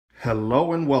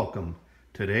Hello and welcome.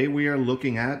 Today we are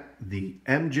looking at the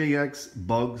MJX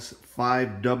Bugs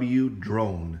 5W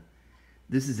drone.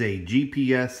 This is a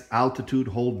GPS altitude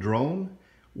hold drone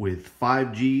with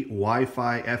 5G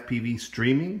Wi-Fi FPV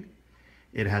streaming.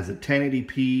 It has a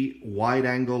 1080p wide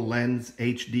angle lens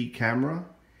HD camera,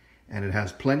 and it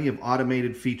has plenty of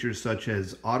automated features such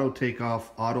as auto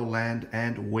takeoff, auto land,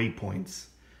 and waypoints.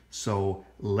 So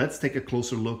let's take a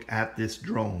closer look at this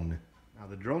drone. Now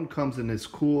the drone comes in this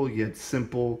cool yet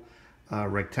simple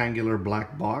rectangular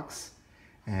black box,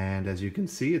 and as you can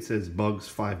see it says Bugs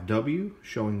 5W,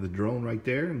 showing the drone right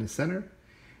there in the center,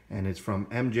 and it's from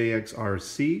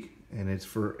MJX and it's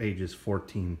for ages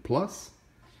 14 plus.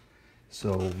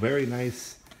 So very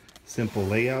nice simple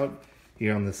layout.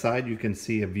 Here on the side you can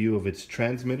see a view of its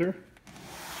transmitter,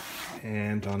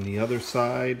 and on the other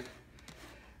side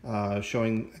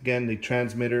showing again the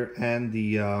transmitter and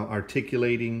the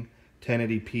articulating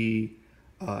 1080p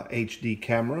HD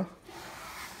camera.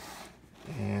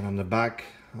 And on the back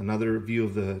another view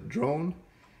of the drone,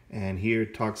 and here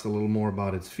it talks a little more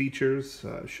about its features.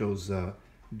 Shows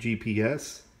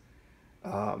GPS,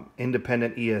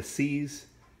 independent ESCs,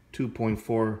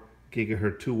 2.4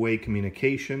 gigahertz two-way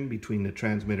communication between the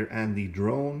transmitter and the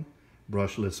drone,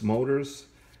 brushless motors,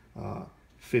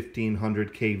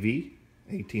 1500 kV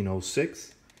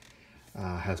 1806,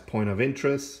 has point of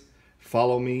interest,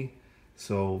 follow me.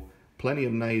 So plenty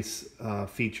of nice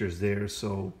features there.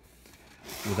 So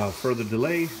without further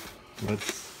delay,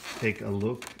 let's take a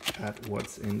look at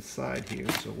what's inside here.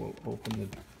 So we'll open the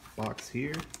box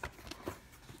here,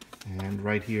 and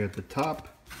right here at the top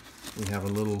we have a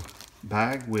little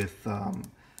bag with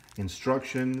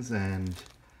instructions and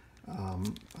a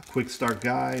quick start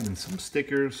guide and some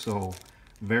stickers. So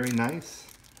very nice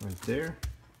right there.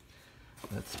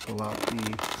 Let's pull out the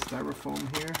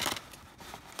styrofoam here.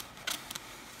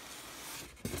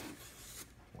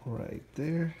 Right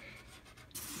there.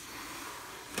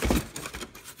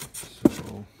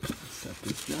 So let's set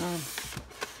this down.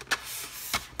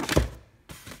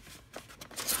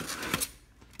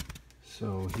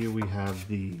 So here we have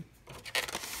the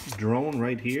drone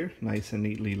right here, nice and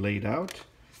neatly laid out.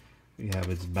 We have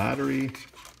its battery.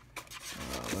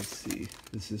 Let's see,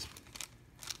 this is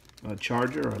a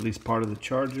charger, or at least part of the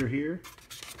charger here.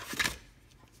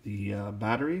 The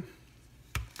battery.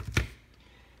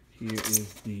 Here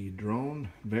is the drone,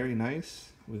 very nice,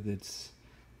 with its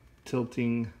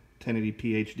tilting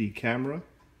 1080p HD camera.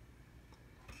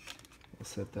 I'll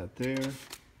set that there.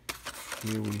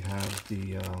 Here we have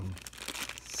the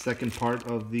second part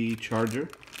of the charger,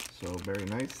 so very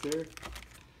nice there.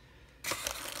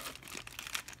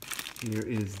 Here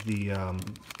is the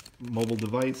mobile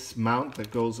device mount that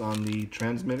goes on the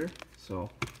transmitter, so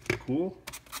cool.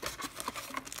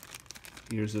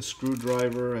 Here's a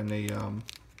screwdriver and a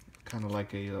kind of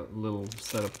like a little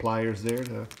set of pliers there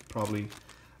to probably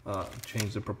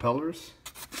change the propellers.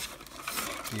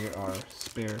 Here are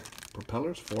spare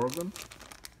propellers, 4 of them.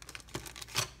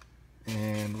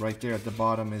 And right there at the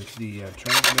bottom is the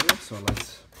transmitter, so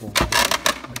let's pull that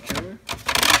out right there.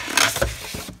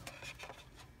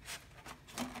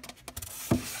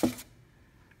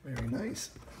 Very nice.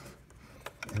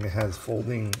 And it has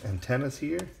folding antennas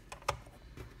here,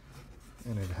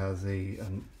 and it has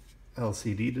an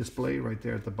LCD display right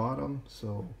there at the bottom,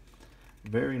 so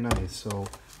very nice. So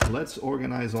let's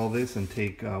organize all this and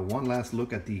take one last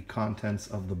look at the contents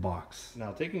of the box.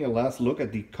 Now, taking a last look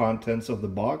at the contents of the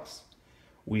box,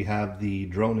 we have the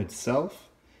drone itself.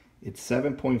 It's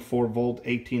 7.4 volt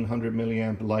 1800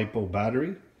 milliamp LiPo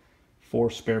battery, 4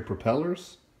 spare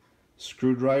propellers,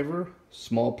 screwdriver,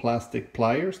 small plastic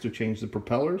pliers to change the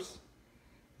propellers,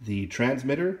 the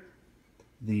transmitter,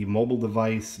 the mobile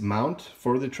device mount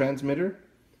for the transmitter,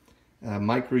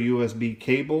 micro USB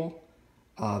cable,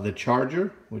 the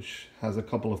charger, which has a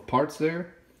couple of parts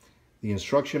there, the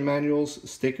instruction manuals,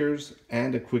 stickers,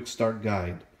 and a quick start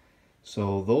guide.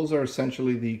 So those are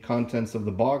essentially the contents of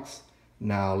the box.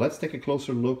 Now let's take a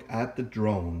closer look at the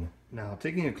drone. Now,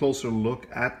 taking a closer look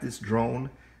at this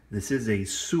drone, this is a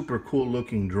super cool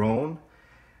looking drone.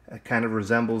 It kind of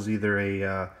resembles either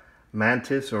a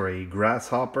mantis or a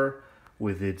grasshopper,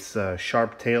 with its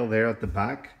sharp tail there at the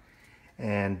back,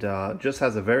 and just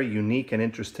has a very unique and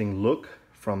interesting look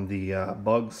from the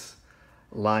Bugs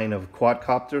line of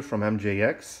quadcopters from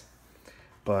MJX,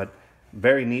 but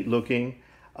very neat looking.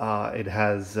 It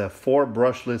has 4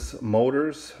 brushless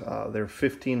motors. They're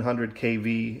 1500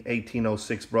 kV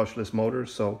 1806 brushless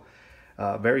motors, so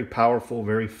very powerful,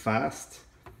 very fast.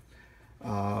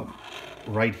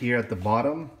 Right here at the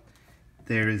bottom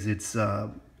there is its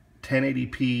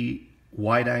 1080p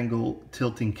wide angle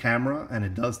tilting camera, and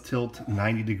it does tilt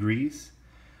 90 degrees.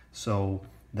 So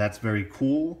that's very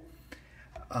cool.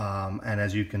 And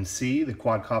as you can see, the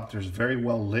quadcopter is very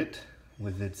well lit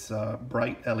with its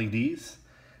bright LEDs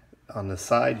on the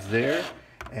sides there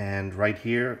and right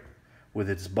here with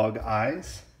its bug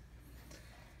eyes.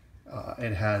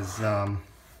 It has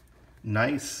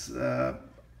nice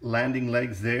landing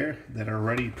legs there that are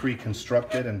already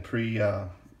pre-constructed and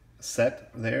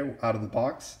set there out of the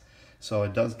box. So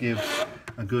it does give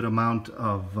a good amount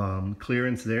of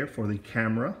clearance there for the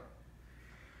camera.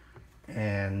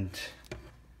 And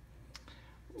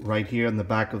right here in the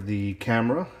back of the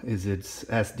camera is its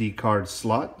SD card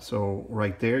slot. So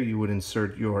right there you would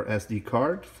insert your SD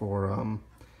card for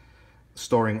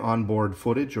storing onboard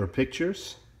footage or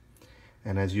pictures.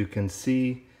 And as you can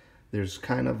see, there's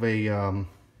kind of a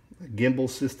gimbal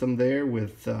system there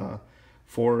with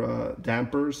 4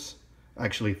 dampers,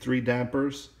 actually 3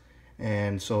 dampers,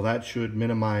 and so that should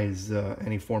minimize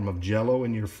any form of jello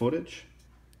in your footage.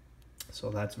 So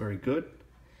that's very good.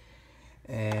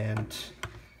 And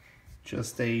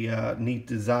just a neat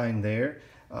design there.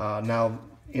 Now,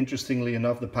 interestingly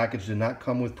enough, the package did not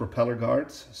come with propeller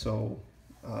guards, so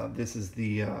this is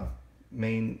the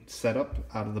main setup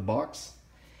out of the box.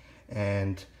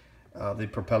 And the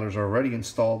propellers are already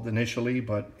installed initially,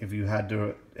 but if you had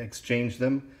to exchange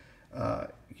them,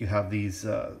 you have these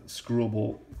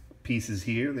screwable pieces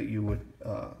here that you would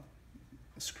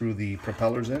screw the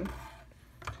propellers in.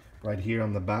 Right here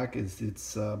on the back is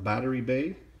its battery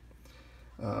bay,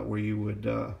 where you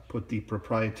would put the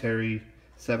proprietary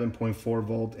 7.4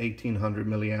 volt 1800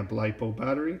 milliamp LiPo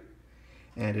battery,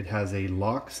 and it has a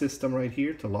lock system right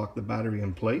here to lock the battery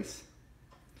in place.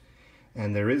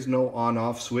 And there is no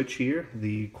on-off switch here.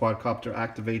 The quadcopter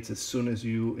activates as soon as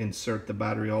you insert the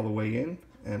battery all the way in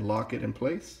and lock it in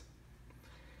place.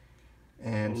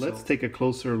 And so let's take a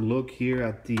closer look here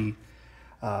at the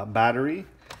battery.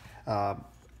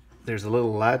 There's a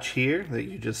little latch here that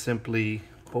you just simply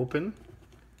open,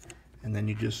 and then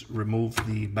you just remove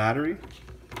the battery.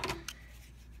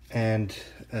 And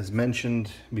as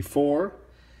mentioned before,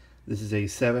 this is a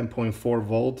 7.4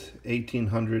 volt,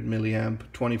 1800 milliamp,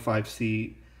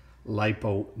 25C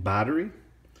LiPo battery,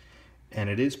 and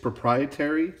it is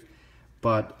proprietary.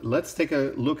 But let's take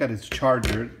a look at its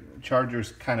charger. The charger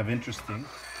is kind of interesting.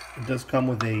 It does come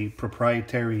with a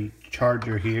proprietary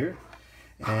charger here,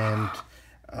 and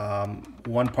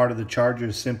one part of the charger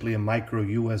is simply a micro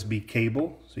USB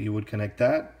cable, so you would connect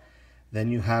that. Then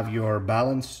you have your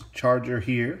balance charger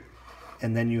here,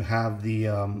 and then you have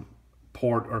the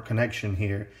port or connection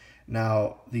here.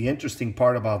 Now, the interesting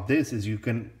part about this is you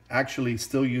can actually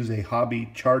still use a hobby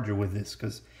charger with this,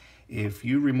 because if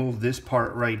you remove this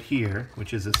part right here,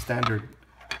 which is a standard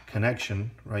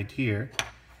connection right here,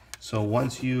 so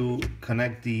once you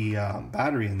connect the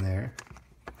battery in there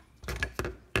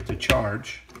to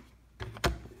charge,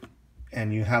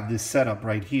 and you have this setup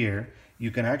right here,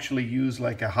 you can actually use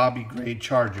like a hobby grade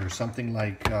charger, something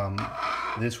like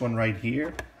this one right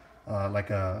here, like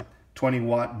a 20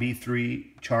 watt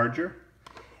B3 charger.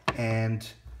 And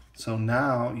so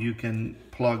now you can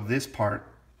plug this part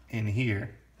in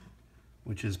here,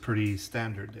 which is pretty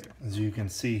standard there, as you can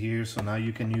see here. So now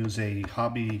you can use a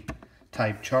hobby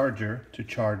type charger to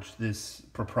charge this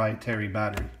proprietary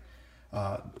battery,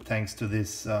 thanks to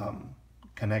this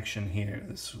connection here,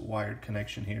 this wired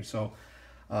connection here. So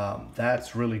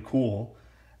that's really cool,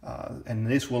 and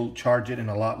this will charge it in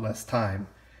a lot less time.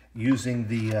 Using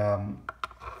the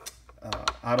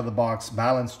out-of-the-box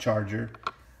balance charger,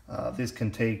 this can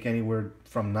take anywhere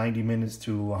from 90 minutes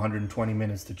to 120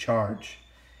 minutes to charge,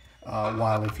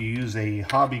 while if you use a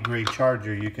hobby grade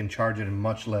charger, you can charge it in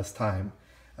much less time,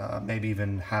 maybe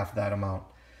even half that amount.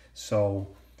 So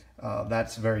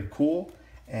that's very cool.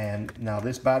 And now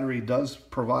this battery does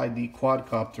provide the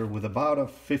quadcopter with about a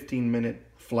 15-minute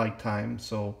flight time,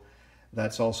 so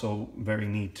that's also very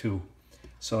neat too.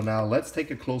 So now let's take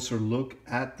a closer look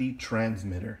at the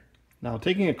transmitter. Now,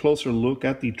 taking a closer look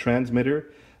at the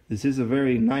transmitter, this is a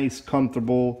very nice,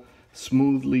 comfortable,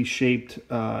 smoothly shaped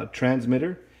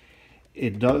transmitter.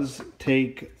 It does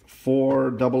take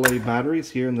 4 AA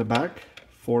batteries here in the back,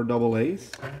 4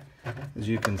 AA's, as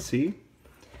you can see.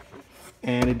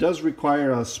 And it does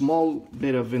require a small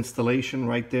bit of installation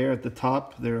right there at the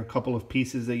top. There are a couple of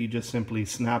pieces that you just simply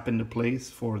snap into place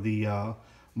for the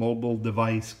mobile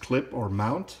device clip or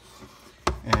mount.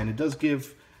 And it does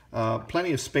give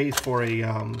plenty of space for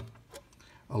a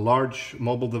large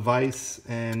mobile device,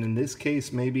 and in this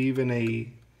case maybe even a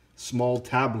small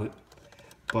tablet,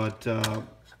 but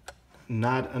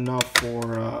not enough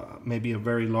for maybe a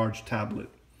very large tablet.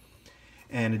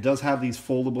 And it does have these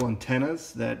foldable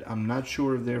antennas that I'm not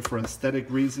sure if they're for aesthetic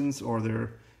reasons or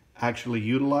they're actually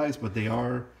utilized, but they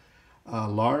are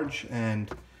large, and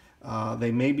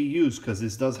they may be used because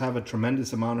this does have a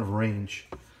tremendous amount of range.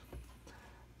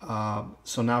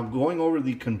 So now going over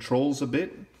the controls a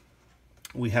bit,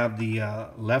 we have the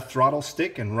left throttle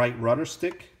stick and right rudder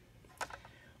stick.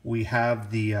 We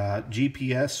have the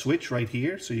GPS switch right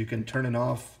here, so you can turn it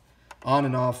off, on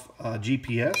and off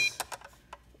GPS,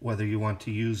 whether you want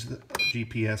to use the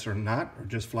GPS or not, or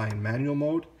just fly in manual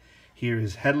mode. Here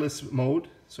is headless mode,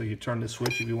 so you turn the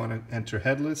switch if you want to enter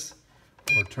headless,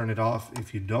 or turn it off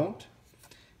if you don't.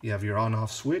 You have your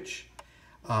on-off switch.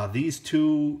 These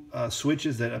two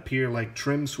switches that appear like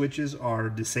trim switches are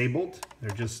disabled.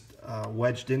 They're just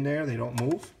wedged in there, they don't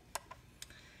move.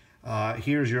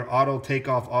 Here's your auto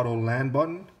takeoff, auto land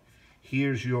button.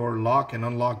 Here's your lock and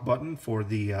unlock button for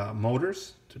the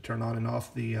motors to turn on and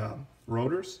off the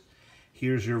rotors.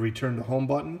 Here's your return to home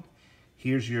button.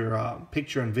 Here's your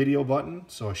picture and video button.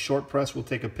 So a short press will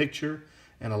take a picture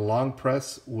and a long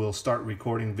press will start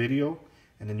recording video,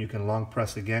 and then you can long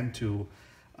press again to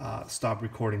stop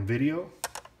recording video.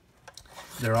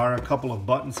 There are a couple of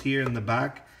buttons here in the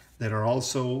back that are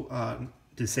also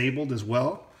disabled as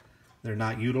well. They're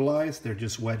not utilized, they're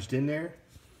just wedged in there.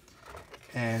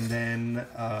 And then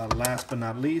last but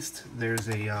not least, there's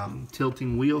a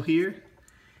tilting wheel here,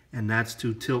 and that's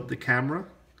to tilt the camera.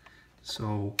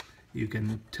 So you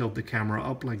can tilt the camera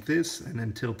up like this and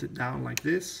then tilt it down like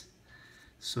this.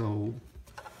 So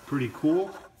pretty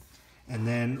cool. And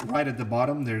then right at the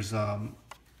bottom there's an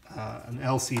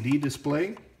LCD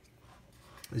display,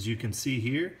 as you can see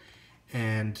here.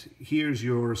 And here's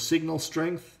your signal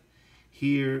strength.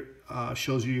 Here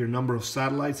shows you your number of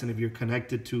satellites and if you're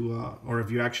connected to, or if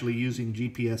you're actually using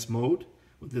GPS mode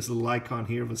with this little icon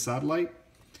here of a satellite.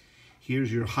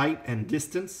 Here's your height and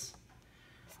distance.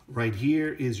 Right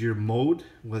here is your mode,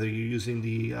 whether you're using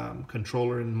the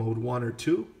controller in mode 1 or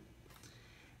 2.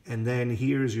 And then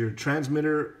here's your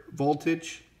transmitter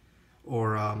voltage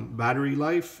or battery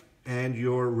life, and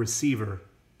your receiver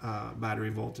battery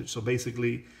voltage. So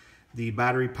basically the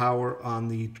battery power on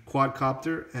the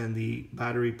quadcopter and the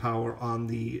battery power on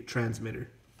the transmitter.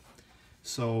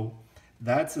 So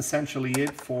that's essentially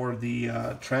it for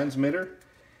the transmitter,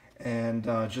 and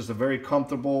just a very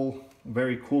comfortable,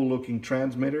 very cool looking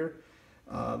transmitter.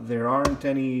 There aren't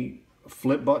any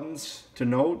flip buttons to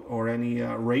note or any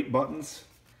rate buttons,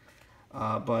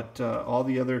 but all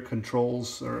the other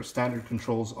controls or standard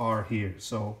controls are here.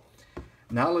 So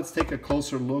now let's take a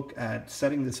closer look at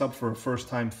setting this up for a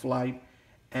first-time flight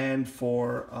and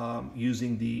for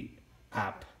using the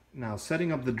app. Now,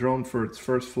 setting up the drone for its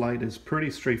first flight is pretty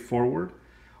straightforward.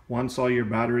 Once all your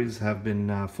batteries have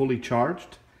been fully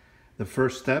charged, the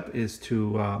first step is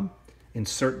to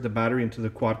insert the battery into the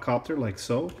quadcopter like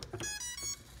so,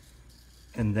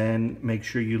 and then make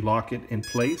sure you lock it in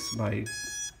place by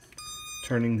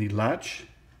turning the latch.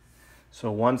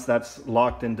 So once that's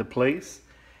locked into place,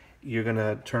 you're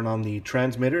gonna turn on the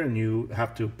transmitter, and you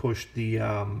have to push the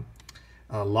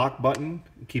lock button,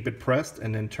 keep it pressed,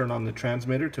 and then turn on the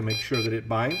transmitter to make sure that it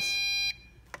binds.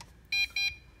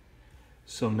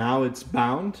 So now it's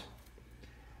bound.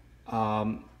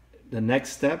 The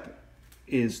next step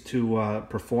is to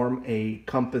perform a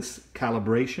compass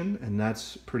calibration, and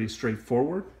that's pretty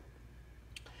straightforward.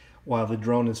 While the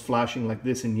drone is flashing like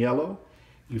this in yellow,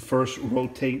 you first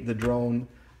rotate the drone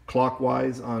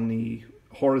clockwise on the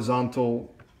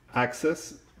horizontal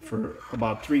axis for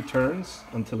about 3 turns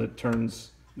until it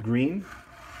turns green.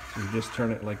 So you just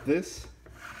turn it like this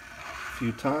a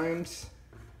few times,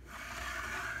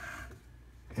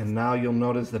 and now you'll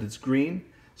notice that it's green.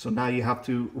 So now you have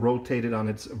to rotate it on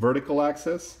its vertical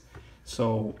axis.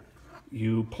 So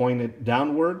you point it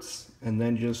downwards and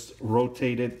then just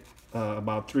rotate it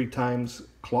about 3 times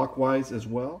clockwise as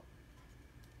well,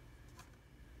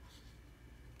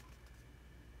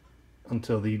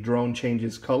 until the drone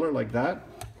changes color like that.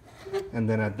 And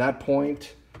then at that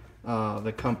point,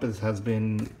 the compass has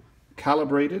been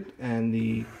calibrated, and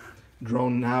the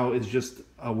drone now is just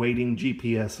awaiting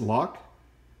GPS lock.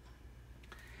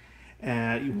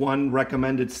 One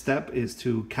recommended step is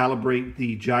to calibrate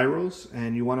the gyros,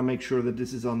 and you want to make sure that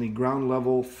this is on the ground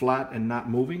level, flat and not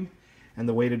moving. And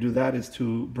the way to do that is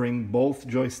to bring both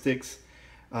joysticks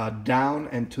down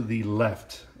and to the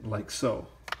left, like so.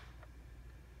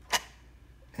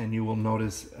 And you will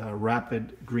notice a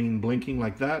rapid green blinking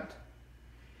like that,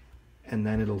 and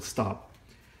then it'll stop.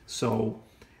 So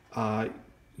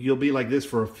you'll be like this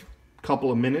for a couple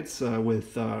of minutes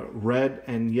with red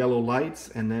and yellow lights,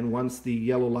 and then once the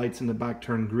yellow lights in the back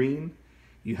turn green,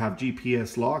 you have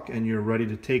GPS lock and you're ready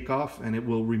to take off, and it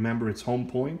will remember its home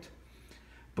point.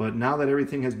 But now that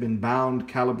everything has been bound,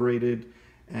 calibrated,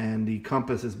 and the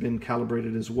compass has been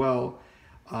calibrated as well,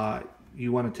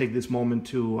 you want to take this moment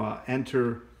to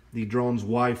enter the drone's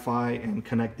Wi-Fi and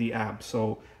connect the app.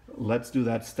 So let's do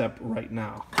that step right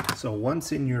now. So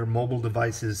once in your mobile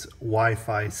device's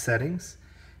Wi-Fi settings,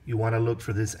 you want to look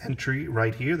for this entry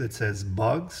right here that says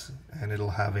bugs, and it'll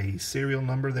have a serial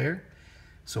number there.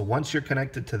 So once you're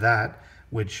connected to that,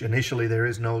 which initially there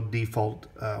is no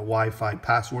default Wi-Fi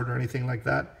password or anything like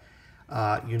that,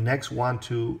 you next want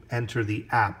to enter the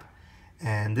app.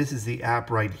 And this is the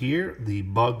app right here, the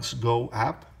Bugs Go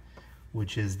app,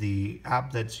 which is the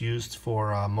app that's used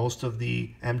for most of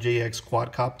the MJX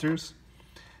quadcopters.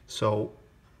 So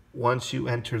once you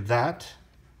enter that,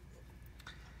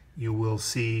 you will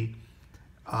see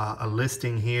a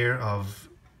listing here of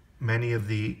many of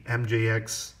the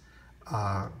MJX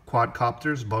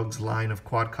quadcopters, Bugs line of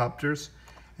quadcopters.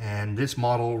 And this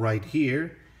model right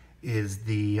here is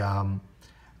the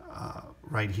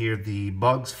the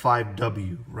Bugs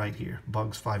 5W right here,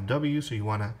 Bugs 5W. So you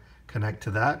want to connect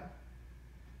to that.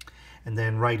 And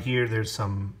then right here, there's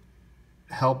some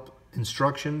help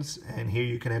instructions, and here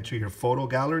you can enter your photo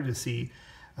gallery to see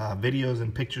videos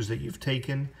and pictures that you've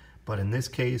taken. But in this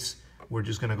case, we're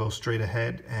just going to go straight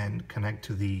ahead and connect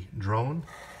to the drone.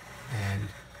 And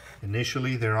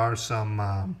initially, there are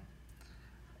some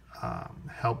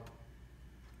help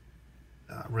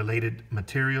related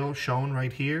material shown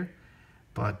right here.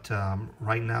 But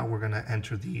right now, we're going to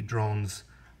enter the drone's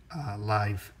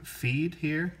live feed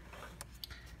here.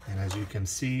 And as you can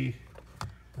see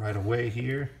right away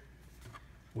here,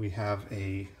 we have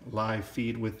a live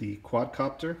feed with the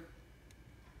quadcopter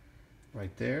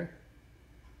right there.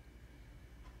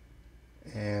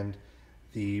 And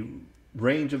the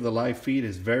range of the live feed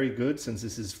is very good since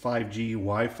this is 5G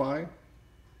Wi-Fi.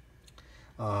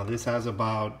 This has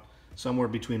about somewhere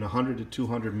between 100 to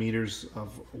 200 meters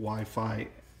of Wi-Fi,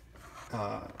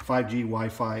 5G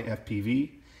Wi-Fi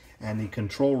FPV. And the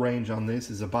control range on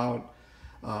this is about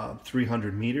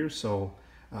 300 meters, so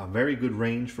very good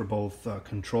range for both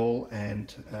control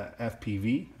and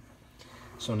FPV.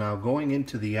 So now going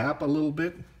into the app a little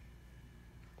bit,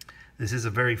 this is a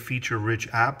very feature-rich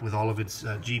app with all of its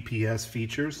GPS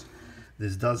features.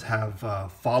 This does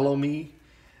have follow me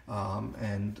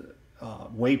and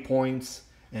waypoints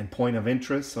and point of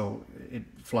interest, so it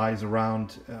flies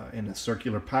around in a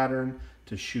circular pattern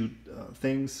to shoot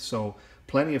things. So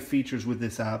plenty of features with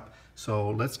this app. So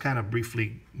let's kind of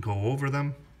briefly go over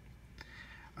them.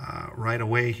 Right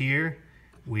away here,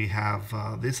 we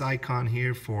have this icon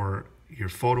here for your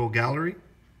photo gallery.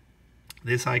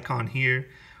 This icon here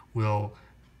will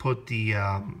put the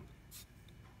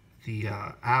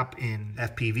app in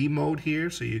FPV mode here,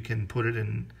 so you can put it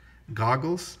in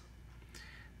goggles.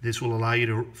 This will allow you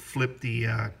to flip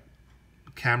the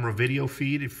camera video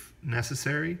feed if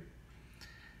necessary.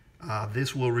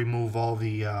 This will remove all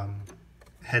the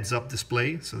heads-up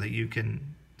display so that you can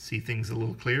see things a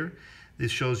little clearer.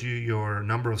 This shows you your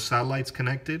number of satellites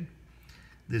connected.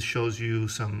 This shows you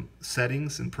some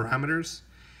settings and parameters.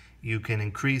 You can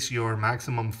increase your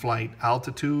maximum flight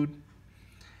altitude,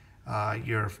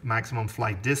 your maximum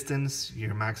flight distance,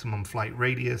 your maximum flight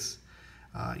radius.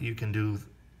 You can do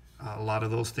a lot of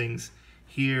those things.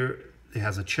 Here it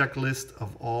has a checklist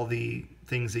of all the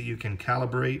things that you can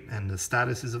calibrate and the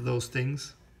statuses of those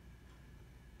things.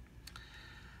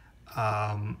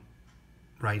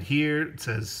 Right here it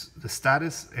says the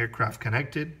status, aircraft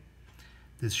connected.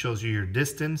 This shows you your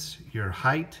distance, your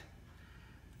height,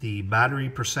 the battery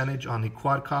percentage on the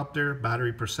quadcopter,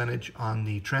 battery percentage on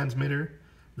the transmitter,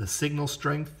 the signal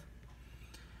strength.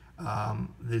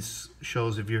 This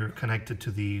shows if you're connected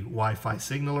to the Wi-Fi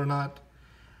signal or not.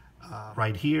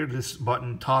 Right here, this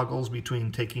button toggles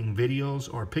between taking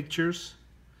videos or pictures.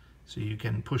 So you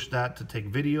can push that to take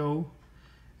video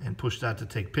and push that to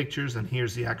take pictures. And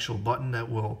here's the actual button that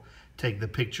will take the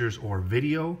pictures or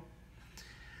video.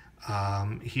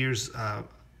 Here's a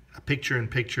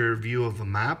picture-in-picture view of a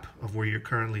map of where you're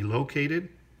currently located.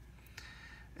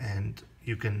 And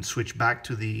you can switch back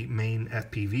to the main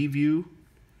FPV view.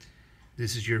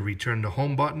 This is your return to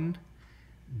home button.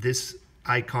 This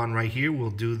icon right here will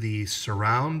do the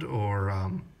surround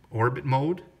or orbit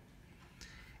mode.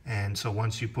 And so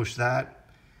once you push that,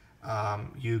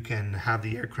 you can have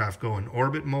the aircraft go in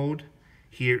orbit mode.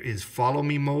 Here is follow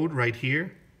me mode right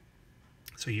here.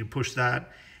 So you push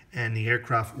that and the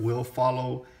aircraft will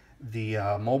follow the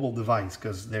mobile device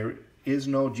because there is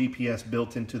no GPS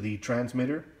built into the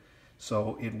transmitter.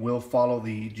 So it will follow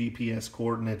the GPS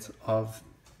coordinates of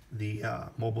the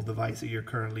mobile device that you're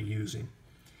currently using.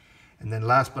 And then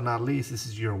last but not least, this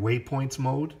is your waypoints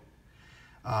mode.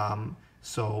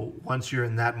 So once you're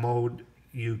in that mode,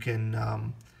 you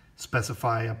can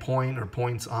specify a point or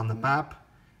points on the map,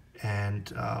 and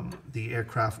the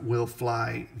aircraft will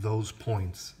fly those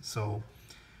points. So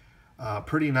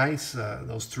pretty nice.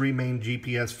 Those three main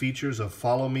GPS features of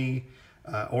follow me,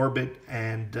 orbit,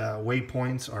 and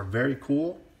waypoints are very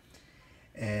cool.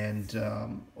 And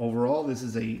overall, this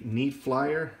is a neat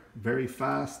flyer, very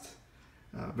fast,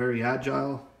 very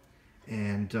agile,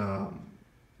 and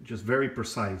just very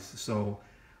precise. So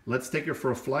let's take her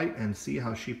for a flight and see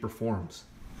how she performs.